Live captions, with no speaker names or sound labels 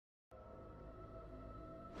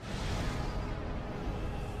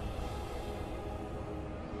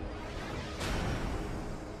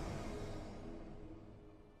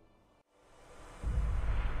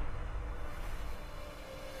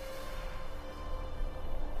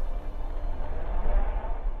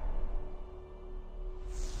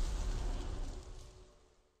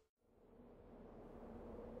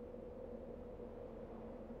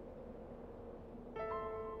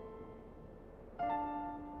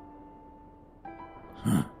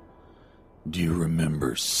Do you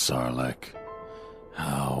remember, Sarlacc?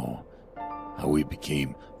 How we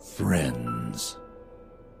became friends?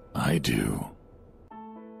 I do.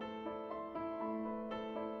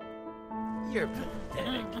 You're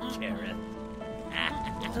pathetic, Karen.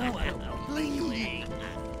 Please.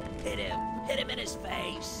 Hit him in his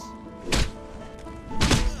face.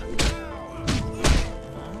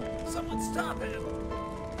 Someone stop him.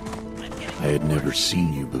 I had never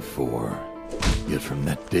seen you before, yet from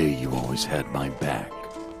that day you always had my back.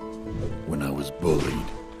 When I was bullied,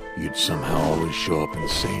 you'd somehow always show up and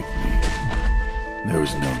save me. There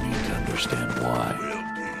was no need to understand why.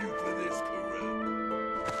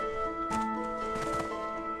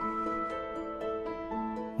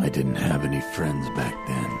 I didn't have any friends back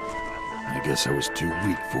then. I guess I was too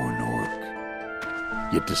weak for an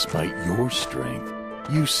orc. Yet despite your strength,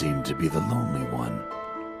 you seemed to be the lonely one.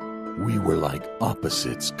 We were like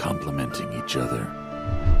opposites complementing each other.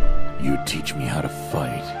 You'd teach me how to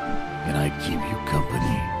fight, and I'd keep you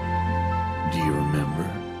company. Do you remember?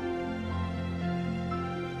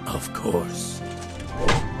 Of course.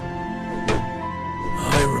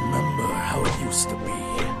 I remember how it used to be.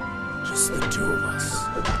 Just the two of us.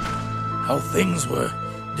 How things were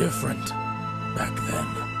different back then.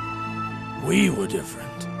 We were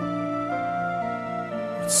different.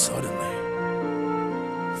 But suddenly,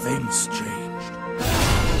 things changed.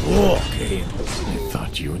 War came. I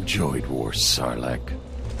thought you enjoyed war, Sarlacc.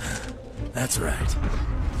 That's right.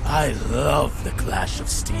 I love the clash of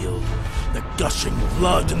steel, the gushing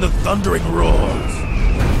blood and the thundering roars.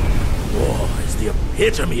 War is the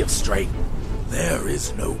epitome of strength. There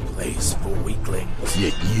is no place for weaklings.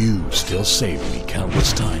 Yet you still saved me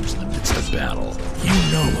countless times in the midst of battle. You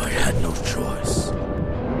know I had no choice.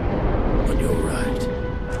 But you're right.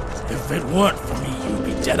 If it weren't for me, you'd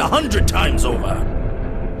be dead 100 times over.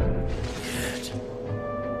 Yet,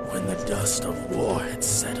 when the dust of war had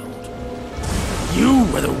settled, you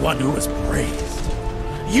were the one who was praised.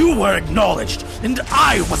 You were acknowledged, and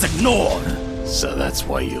I was ignored. So that's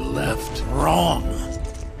why you left? Wrong.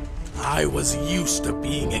 I was used to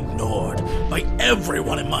being ignored by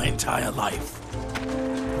everyone in my entire life.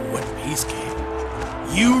 But when peace came,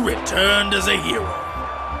 you returned as a hero.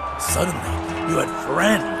 Suddenly, you had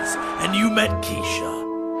friends, and you met Keisha,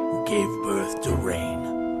 who gave birth to Rain.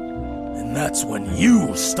 And that's when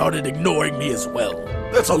you started ignoring me as well.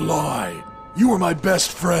 That's a lie. You were my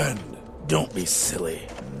best friend. Don't be silly.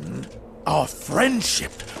 Our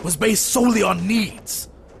friendship was based solely on needs,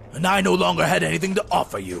 and I no longer had anything to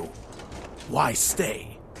offer you. Why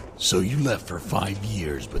stay? So you left for 5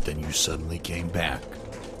 years, but then you suddenly came back.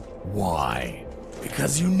 Why?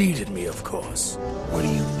 Because you needed me, of course. What do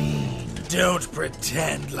you mean? Don't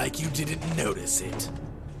pretend like you didn't notice it.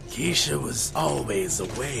 Keisha was always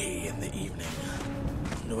away in the evening.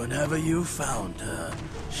 And whenever you found her,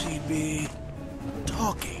 she'd be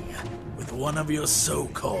talking with one of your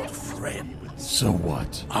so-called friends. So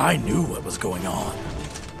what? I knew what was going on,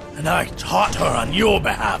 and I taught her on your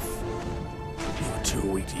behalf. You were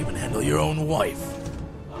too weak to even handle your own wife.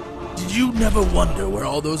 Did you never wonder where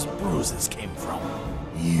all those bruises came from?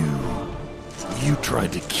 You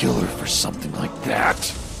tried to kill her for something like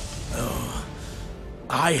that? Oh,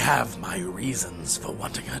 I have my reasons for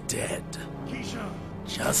wanting her dead. Keisha.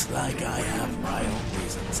 Just like I have my own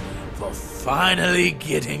reasons for finally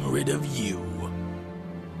getting rid of you.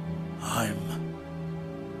 I'm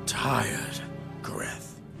tired,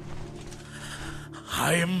 Greth.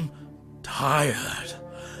 I'm tired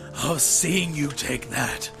of seeing you take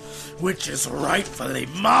that which is rightfully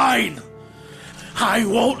mine. I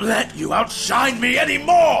won't let you outshine me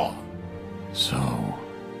anymore! So,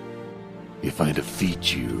 if I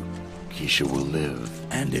defeat you, Keisha will live.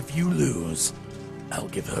 And if you lose, I'll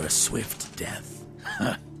give her a swift death.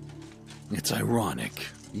 It's ironic.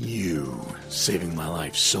 You saving my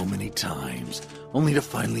life so many times, only to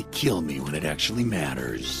finally kill me when it actually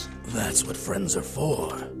matters. That's what friends are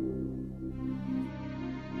for.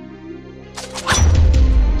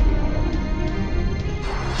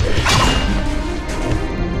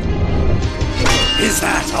 Is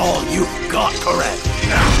that all you've got, correct?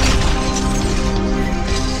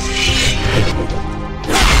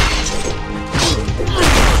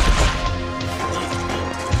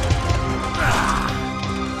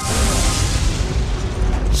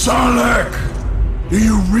 Sarlacc! Do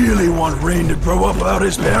you really want Rain to grow up without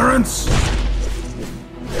his parents?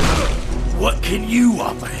 What can you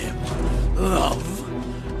offer him? Love?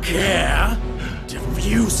 Care?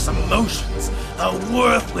 Diffuse emotions are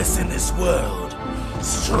worthless in this world.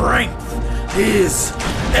 Strength is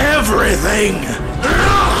everything!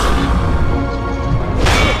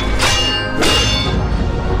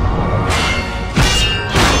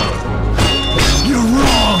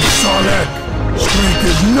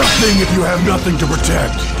 you have nothing to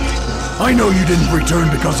protect. I know you didn't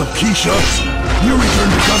return because of Keisha. You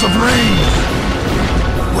returned because of Rain.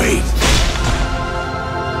 Wait.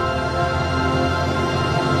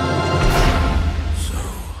 So,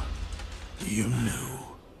 you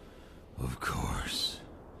knew. Of course.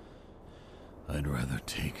 I'd rather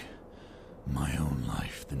take my own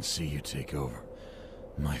life than see you take over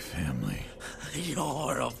my family.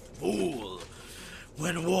 You're a fool.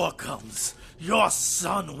 When war comes, your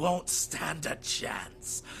son won't stand a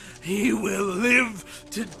chance. He will live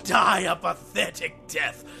to die a pathetic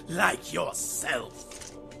death like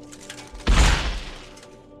yourself.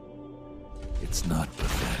 It's not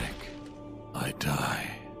pathetic. I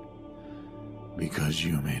die. Because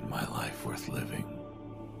you made my life worth living.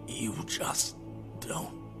 You just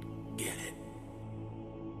don't get it.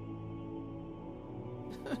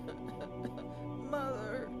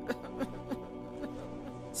 Mother.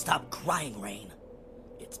 Stop crying, Rain.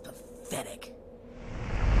 It's pathetic.